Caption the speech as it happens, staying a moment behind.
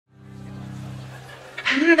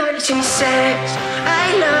And then she says,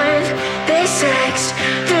 I love this sex,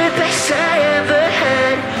 the best I ever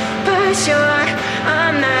had, but you're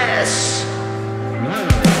a mess.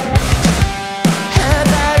 Her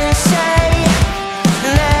parents say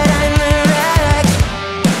that I'm a wreck.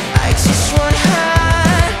 I just want her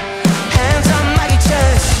hands on my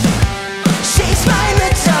chest. She's my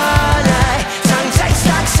Madonna, tongue tastes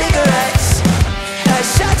like cigarettes. Her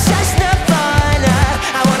shirt says Nirvana,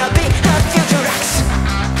 I wanna be her future ex.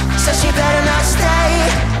 So she better not stay,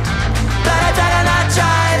 but I better not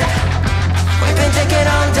drive. We've been drinking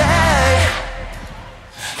all day.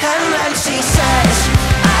 And then she says,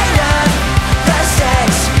 I love the sex,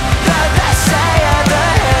 the best I ever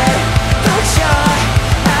had, but you're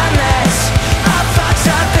a mess. I'm fucked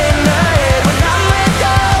up in the head when I'm with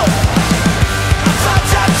you. I'm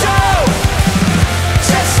fucked up too,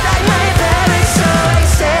 just like my parents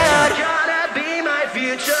always said. You're gonna be my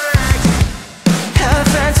future ex. Her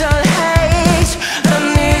friends all hate the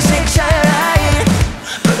music I write,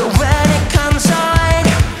 but when it comes on,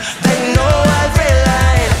 they know every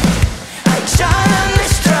line. I try to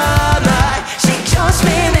miss drama, she calls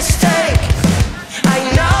me mistake. I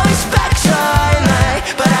know it's back drama,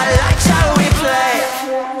 but I like how we play.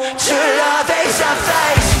 True love is a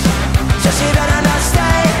face, so she better not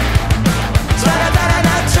stay. So I better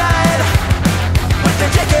not drive. We've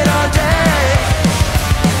been drinking all day.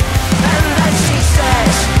 And then she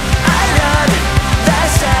says, I love the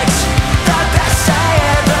sex, the best I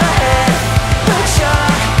ever had, but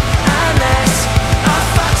you're a mess. I'm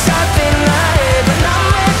fucked up in the head when I'm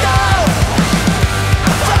with you.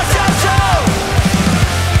 I'm fucked up too,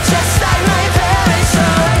 just like my parents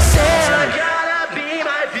always said. You're gonna be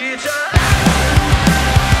my future.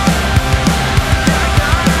 You're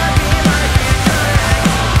gonna be my future ex.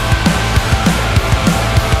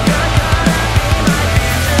 You're gonna be my future ex. You're gonna be my future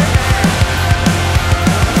ex.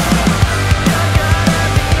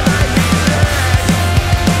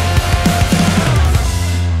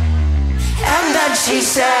 And then she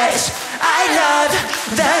says, I love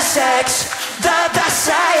the sex, the best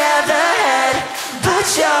I ever had, but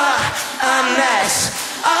you're a mess.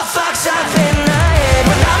 All fucked up in the head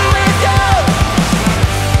when I'm with you.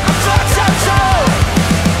 I'm fucked up too,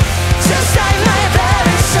 just like my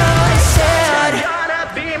parents always said. You're gonna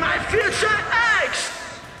be my future ex.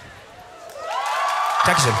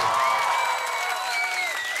 Dankeschön.